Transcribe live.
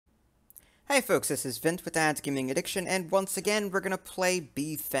Hey folks, this is Vince with Ads Gaming Addiction, and once again, we're gonna play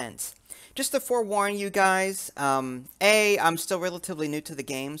BeeFense. Just to forewarn you guys, A, I'm still relatively new to the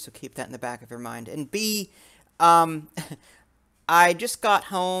game, so keep that in the back of your mind, and B, I just got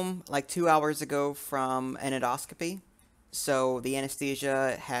home like 2 hours ago from an endoscopy, so the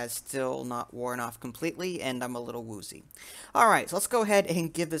anesthesia has still not worn off completely, and I'm a little woozy. Alright, so let's go ahead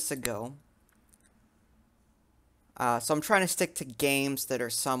and give this a go. So I'm trying to stick to games that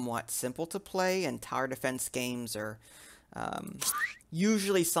are somewhat simple to play, and tower defense games are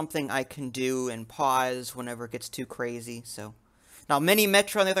usually something I can do and pause whenever it gets too crazy. So now Mini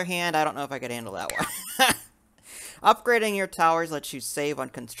Metro, on the other hand, I don't know if I could handle that one. Upgrading your towers lets you save on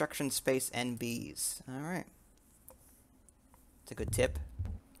construction space and bees. All right, it's a good tip.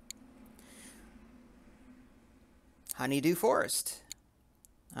 Honeydew Forest.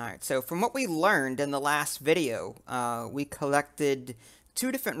 Alright, so from what we learned in the last video, we collected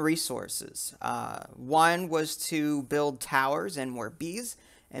two different resources. One was to build towers and more bees,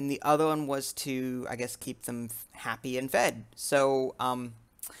 and the other one was to, I guess, keep them happy and fed. So,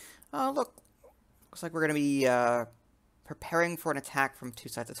 look, looks like we're going to be preparing for an attack from two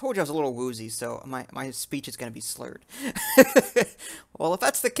sides. I told you I was a little woozy, so my speech is going to be slurred. Well, if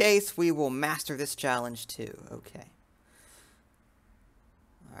that's the case, we will master this challenge too. Okay.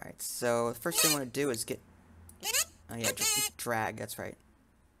 Alright, so the first thing I want to do is get... Oh yeah, just drag, that's right.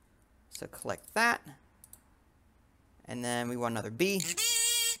 So collect that. And then we want another bee.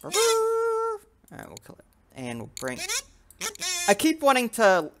 Alright, we'll kill it. And we'll bring... I keep wanting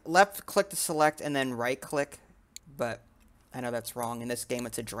to left click to select and then right click, but I know that's wrong. In this game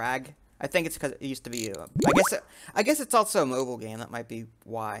it's a drag. I think it's because it used to be... I guess it's also a mobile game. That might be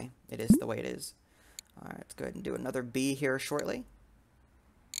why it is the way it is. Alright, let's go ahead and do another bee here shortly.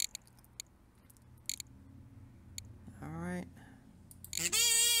 Alright.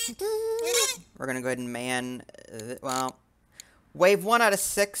 We're going to go ahead and man... well, wave 1 out of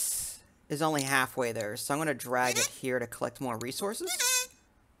 6 is only halfway there, so I'm going to drag it here to collect more resources.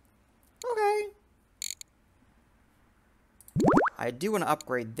 Okay. I do want to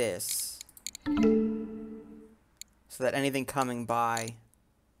upgrade this, so that anything coming by...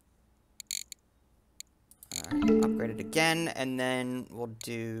 Alright, upgrade it again, and then we'll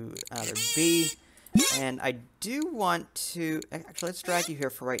do another bee. And I do want to... Actually, let's drag you here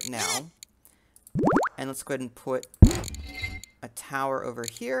for right now. And let's go ahead and put a tower over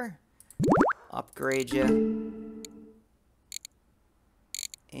here. Upgrade you.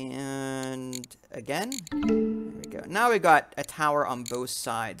 And again. There we go. Now we got a tower on both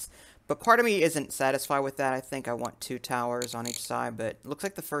sides. But part of me isn't satisfied with that. I think I want 2 towers on each side. But it looks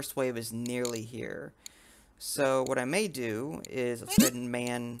like the first wave is nearly here. So what I may do is let's go ahead and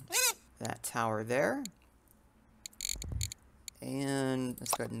man... that tower there. And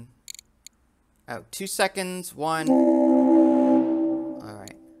let's go ahead and... Oh, 2 seconds. 1.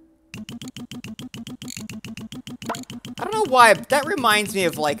 Alright. I don't know why. That reminds me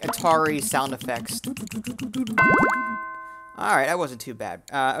of, like, Atari sound effects. Alright, that wasn't too bad.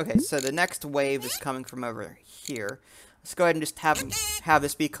 Okay, so the next wave is coming from over here. Let's go ahead and just have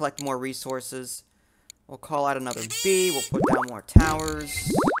this bee collect more resources. We'll call out another bee. We'll put down more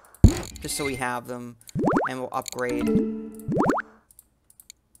towers. Just so we have them, and we'll upgrade,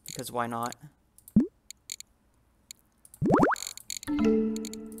 because why not?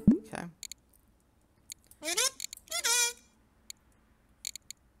 Okay.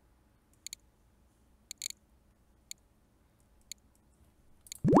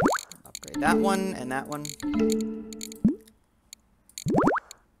 Upgrade that one, and that one.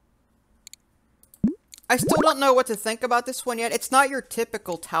 I still don't know what to think about this one yet. It's not your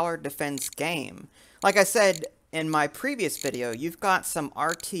typical tower defense game. Like I said in my previous video, you've got some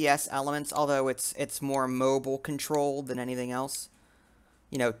RTS elements, although it's more mobile controlled than anything else.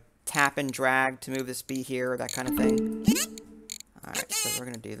 You know, tap and drag to move this bee here, that kind of thing. Alright, so we're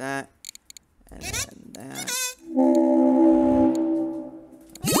going to do that. And then that.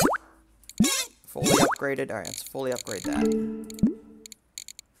 Fully upgraded. Alright, let's fully upgrade that.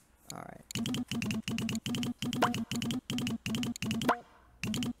 Alright.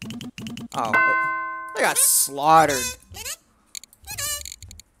 Oh, they got slaughtered.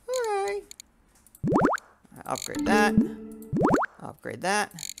 Alright. Upgrade that. Upgrade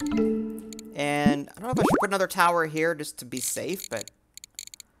that. And I don't know if I should put another tower here just to be safe, but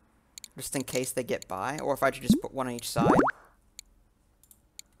just in case they get by. Or if I should just put one on each side.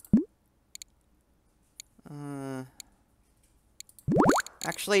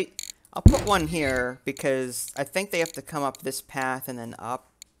 Actually, I'll put one here because I think they have to come up this path and then up.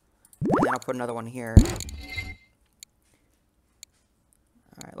 And then I'll put another one here.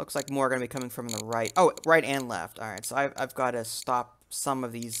 Alright, Looks like more are going to be coming from the right. Oh, right and left. All right, so I've got to stop some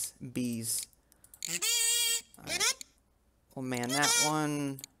of these bees. All right. We'll man that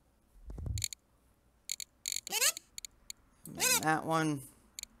one. Man that one.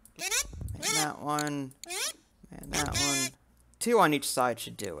 Man that one. Man that one. 2 on each side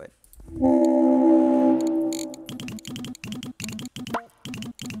should do it.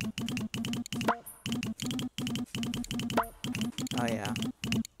 Oh yeah.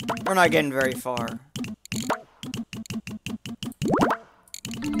 We're not getting very far.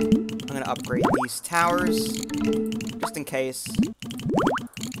 I'm gonna upgrade these towers, just in case.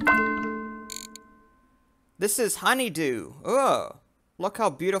 This is honeydew. Oh, look how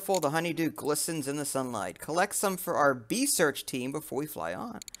beautiful the honeydew glistens in the sunlight. Collect some for our bee search team before we fly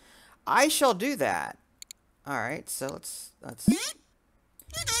on. I shall do that. Alright, so let's...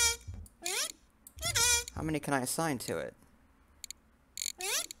 How many can I assign to it?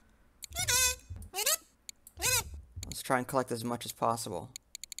 Let's try and collect as much as possible.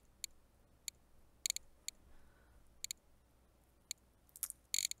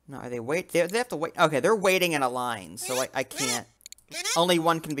 No, are they wait? They have to wait. Okay, they're waiting in a line, so I can't. Only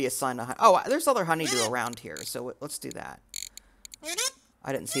one can be assigned a honey. Oh, there's other honeydew around here, so let's do that.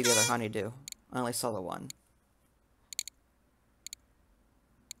 I didn't see the other honeydew. I only saw the one.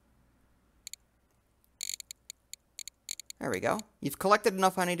 There we go. You've collected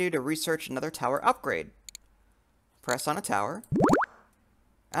enough honeydew to research another tower upgrade. Press on a tower.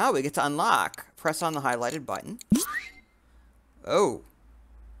 Oh, we get to unlock. Press on the highlighted button. Oh.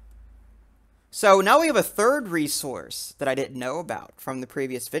 So now we have a third resource that I didn't know about from the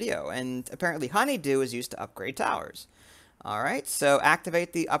previous video, and apparently honeydew is used to upgrade towers. Alright, so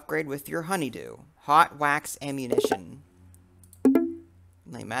activate the upgrade with your honeydew. Hot wax ammunition. Let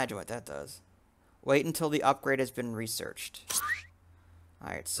me imagine what that does. Wait until the upgrade has been researched.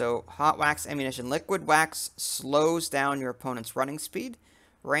 Alright, so hot wax ammunition. Liquid wax slows down your opponent's running speed.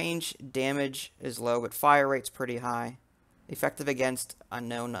 Range, damage is low, but fire rate's pretty high. Effective against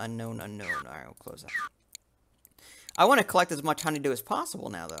unknown. Alright, we'll close that. I want to collect as much honeydew as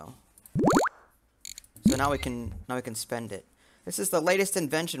possible now, though. So now we can spend it. This is the latest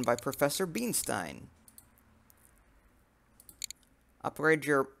invention by Professor Beanstein. Upgrade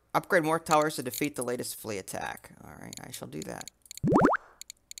more towers to defeat the latest flea attack. Alright, I shall do that.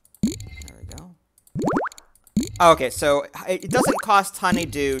 There we go. Okay, so it doesn't cost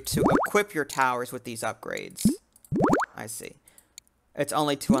honeydew to equip your towers with these upgrades. I see. It's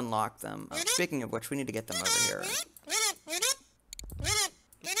only to unlock them. Speaking of which, we need to get them over here.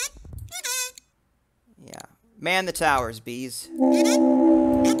 Yeah. Man the towers, bees.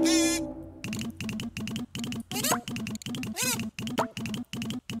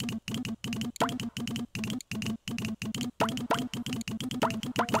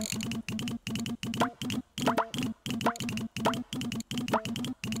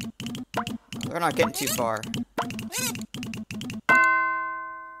 We're not getting too far.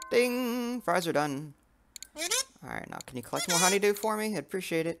 Ding! Fries are done. Alright, now can you collect more honeydew for me? I'd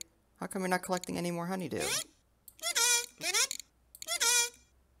appreciate it. How come you're not collecting any more honeydew?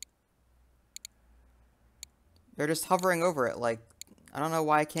 They're just hovering over it like... I don't know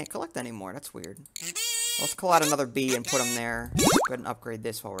why I can't collect anymore. That's weird. Let's call out another bee and put them there. Go ahead and upgrade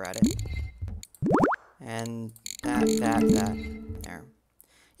this while we're at it. And that. There.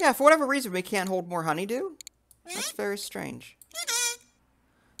 Yeah, for whatever reason we can't hold more honeydew. That's very strange.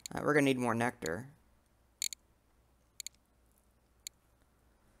 We're gonna need more nectar.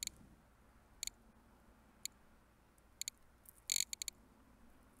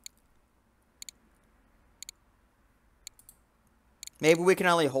 Maybe we can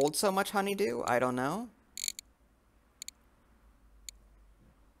only hold so much honeydew? I don't know.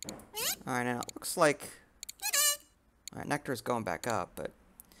 Alright, now it looks like... Alright, nectar's going back up, but...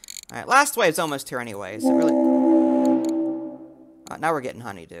 Alright, last wave's almost here anyway, so really... now we're getting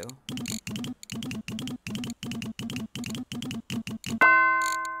honeydew.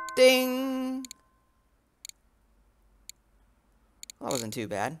 Ding! Well, that wasn't too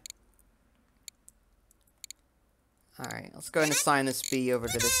bad. Alright, let's go ahead and assign this bee over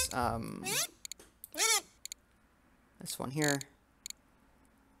to this, this one here.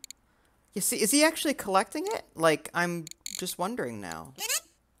 You see, is he actually collecting it? Like, I'm just wondering now.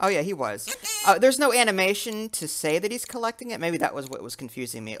 Oh yeah, he was. There's no animation to say that he's collecting it. Maybe that was what was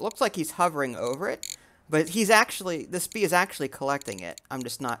confusing me. It looks like he's hovering over it, but he's actually, this bee is actually collecting it. I'm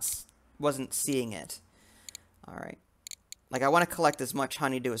just wasn't seeing it. Alright. Like, I want to collect as much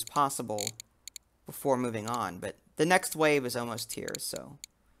honeydew as possible before moving on, but the next wave is almost here, so.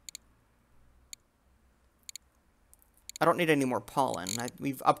 I don't need any more pollen.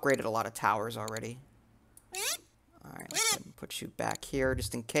 We've upgraded a lot of towers already. Alright, let's put you back here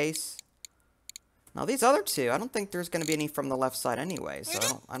just in case. Now these other two, I don't think there's going to be any from the left side anyway,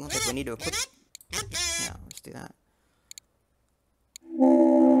 so I don't think we need to equip... Yeah, let's do that.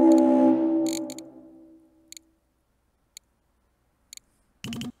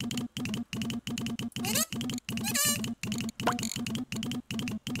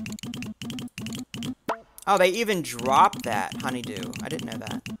 Oh, they even dropped that honeydew. I didn't know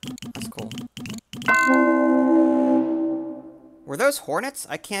that. That's cool. Were those hornets?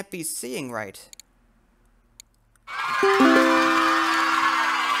 I can't be seeing right.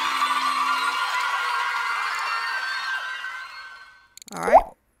 Alright.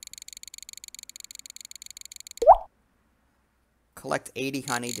 Collect 80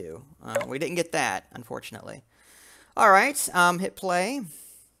 honeydew. We didn't get that, unfortunately. Alright, hit play.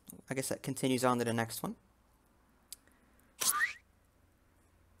 I guess that continues on to the next one.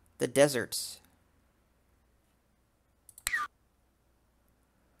 The deserts.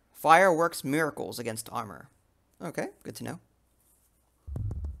 Fire works miracles against armor. Okay, good to know.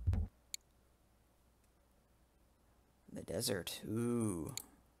 The desert. Ooh.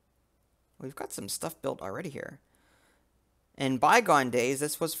 We've got some stuff built already here. In bygone days,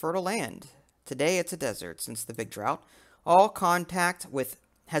 this was fertile land. Today, it's a desert since the big drought. All contact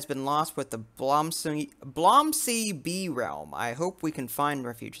has been lost with the Blomsey bee realm. I hope we can find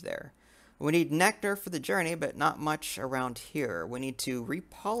refuge there. We need nectar for the journey, but not much around here. We need to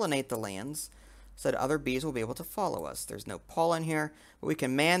repollinate the lands so that other bees will be able to follow us. There's no pollen here, but we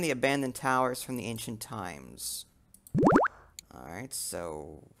can man the abandoned towers from the ancient times. Alright,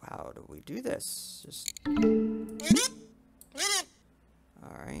 so how do we do this? Just...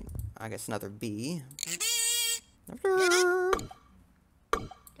 Alright, I guess another bee.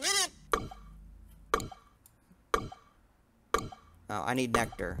 Oh, I need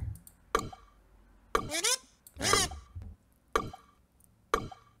nectar.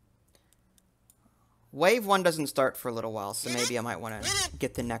 Wave 1 doesn't start for a little while, so maybe I might want to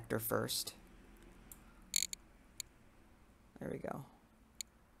get the nectar first. There we go.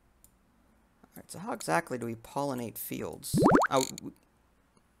 Alright, so how exactly do we pollinate fields? Oh,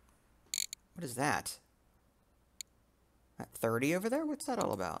 what is that? At 30 over there? What's that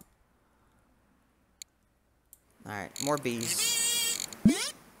all about? Alright, more bees.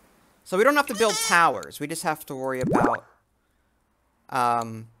 So we don't have to build towers. We just have to worry about...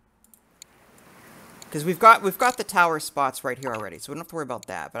 because we've got the tower spots right here already, so we don't have to worry about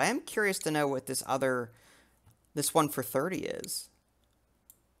that. But I am curious to know what this one for 30 is.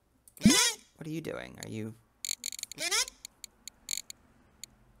 What are you doing? Are you...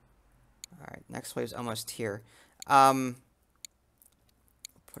 Alright, next wave's almost here. Put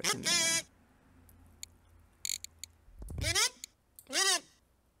it in there.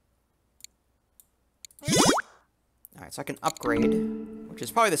 Alright, so I can upgrade, which is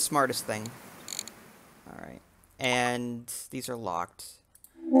probably the smartest thing. Alright, and these are locked.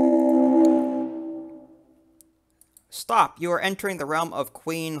 Stop! You are entering the realm of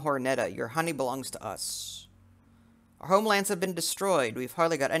Queen Hornetta. Your honey belongs to us. Our homelands have been destroyed. We've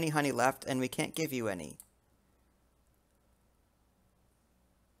hardly got any honey left, and we can't give you any.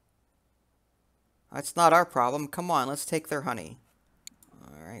 That's not our problem. Come on, let's take their honey.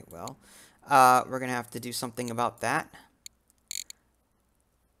 Alright, well... we're going to have to do something about that.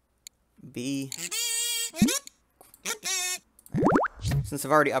 B. Since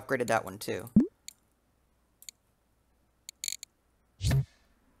I've already upgraded that one too.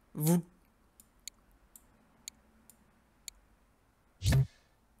 Are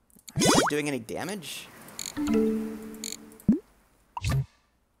you doing any damage?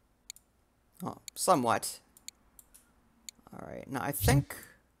 Oh, somewhat. Alright, now I think...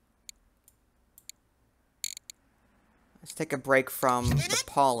 Let's take a break from the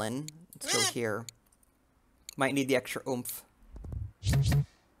pollen. Let's go here. Might need the extra oomph.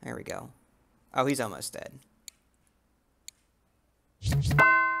 There we go. Oh, he's almost dead.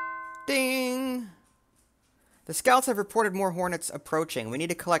 Ding! The scouts have reported more hornets approaching. We need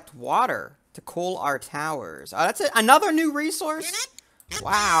to collect water to cool our towers. Oh, that's it. Another new resource?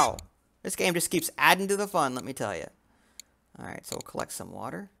 Wow. This game just keeps adding to the fun, let me tell you. Alright, so we'll collect some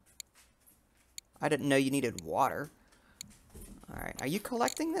water. I didn't know you needed water. Alright, are you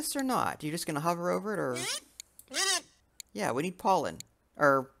collecting this or not? You just gonna hover over it, or... Yeah, we need pollen.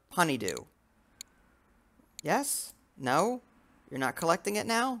 Or honeydew. Yes? No? You're not collecting it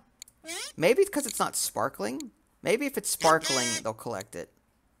now? Maybe because it's not sparkling? Maybe if it's sparkling, they'll collect it.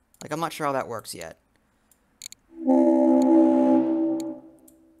 Like, I'm not sure how that works yet.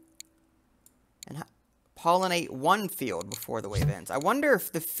 And pollinate one field before the wave ends. I wonder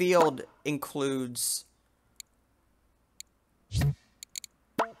if the field includes...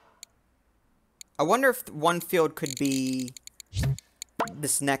 I wonder if one field could be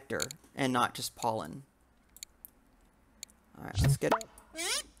this nectar and not just pollen. Alright, let's get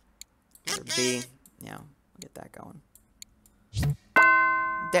B. Yeah, we'll get that going.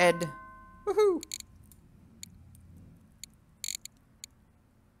 Dead. Woohoo!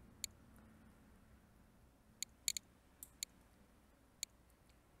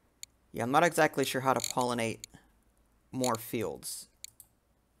 Yeah, I'm not exactly sure how to pollinate more fields.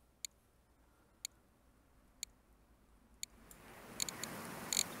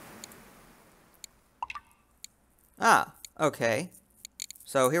 Ah, okay.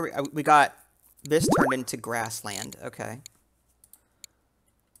 So here we got this turned into grassland. Okay.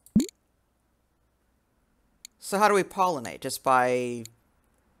 So how do we pollinate? Just by...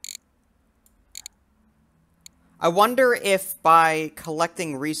 I wonder if by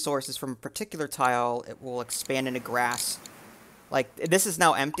collecting resources from a particular tile, it will expand into grass. Like, this is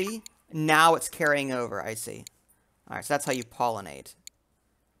now empty. Now it's carrying over, I see. Alright, so that's how you pollinate.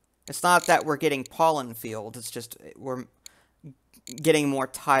 It's not that we're getting pollen fields, it's just we're getting more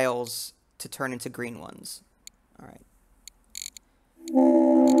tiles to turn into green ones. Alright.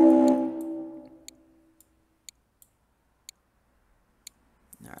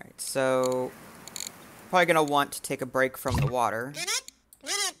 Alright, so... probably going to want to take a break from the water.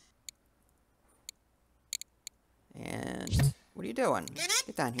 And... what are you doing?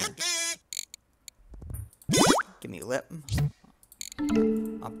 Get down here. Give me lip.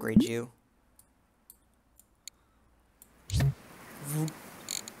 Upgrade you.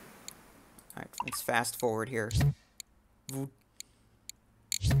 Alright, let's fast forward here.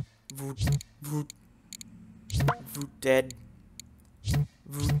 Dead.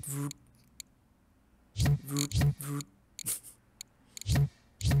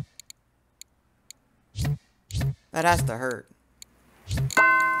 That has to hurt.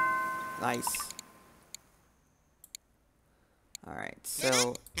 Nice. Alright,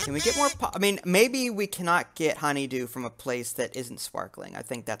 so can we get more I mean, maybe we cannot get honeydew from a place that isn't sparkling. I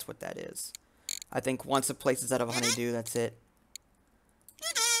think that's what that is. I think once a place is out of honeydew, that's it.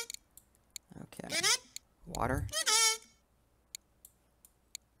 Okay. Water.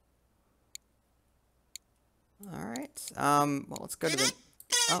 Alright, well, let's go to the...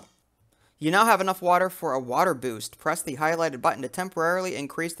 oh. You now have enough water for a water boost. Press the highlighted button to temporarily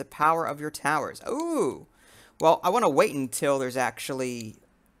increase the power of your towers. Ooh! Well, I want to wait until there's actually...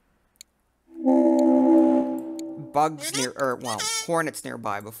 bugs near... or, well, hornets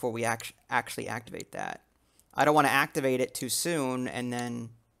nearby before we actually activate that. I don't want to activate it too soon, and then...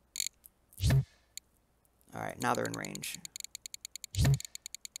 Alright, now they're in range.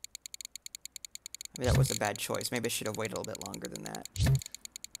 Maybe that was a bad choice. Maybe I should have waited a little bit longer than that.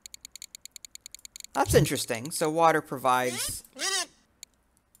 That's interesting. So water provides...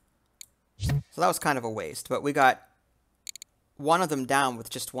 so that was kind of a waste, but we got one of them down with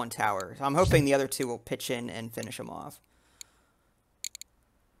just one tower. So I'm hoping the other two will pitch in and finish them off.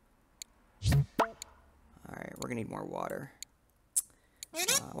 Alright, we're going to need more water.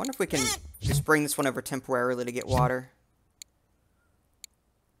 I wonder if we can just bring this one over temporarily to get water.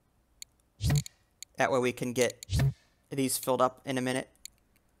 That way we can get these filled up in a minute.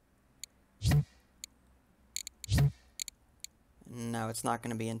 No, it's not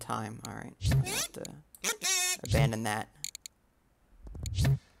going to be in time. Alright, I have to abandon that.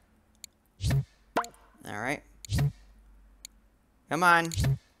 Alright. Come on.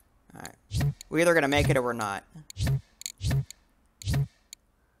 Alright. We're either going to make it or we're not.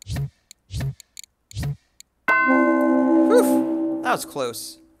 Whew! That was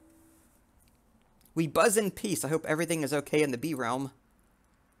close. We buzz in peace. I hope everything is okay in the bee realm.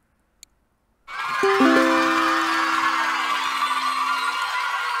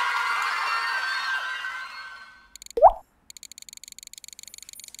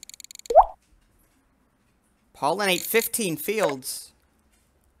 Pollinate 15 fields.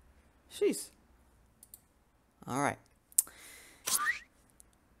 Jeez. Alright.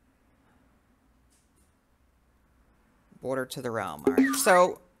 Border to the realm. Alright,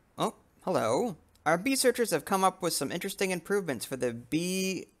 so... oh, hello. Our bee searchers have come up with some interesting improvements for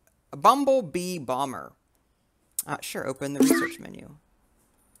the bumblebee bomber. Sure, open the research menu.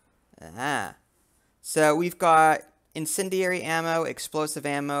 So we've got incendiary ammo, explosive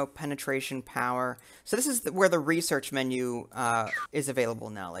ammo, penetration power. So this is where the research menu is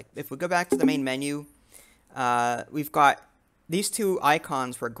available now. Like, if we go back to the main menu, we've got these two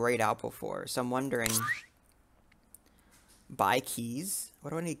icons were grayed out before. So I'm wondering, buy keys?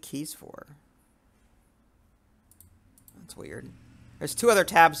 What do I need keys for? That's weird. There's 2 other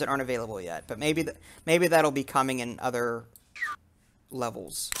tabs that aren't available yet, but maybe that'll be coming in other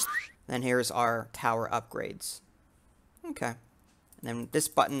levels. Then here's our tower upgrades. Okay. And then this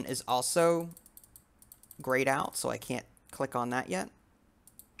button is also grayed out, so I can't click on that yet.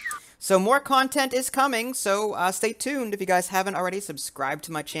 So more content is coming, so stay tuned. If you guys haven't already, subscribe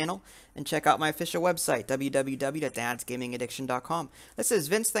to my channel and check out my official website, www.dadsgamingaddiction.com. This is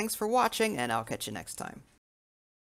Vince, thanks for watching, and I'll catch you next time.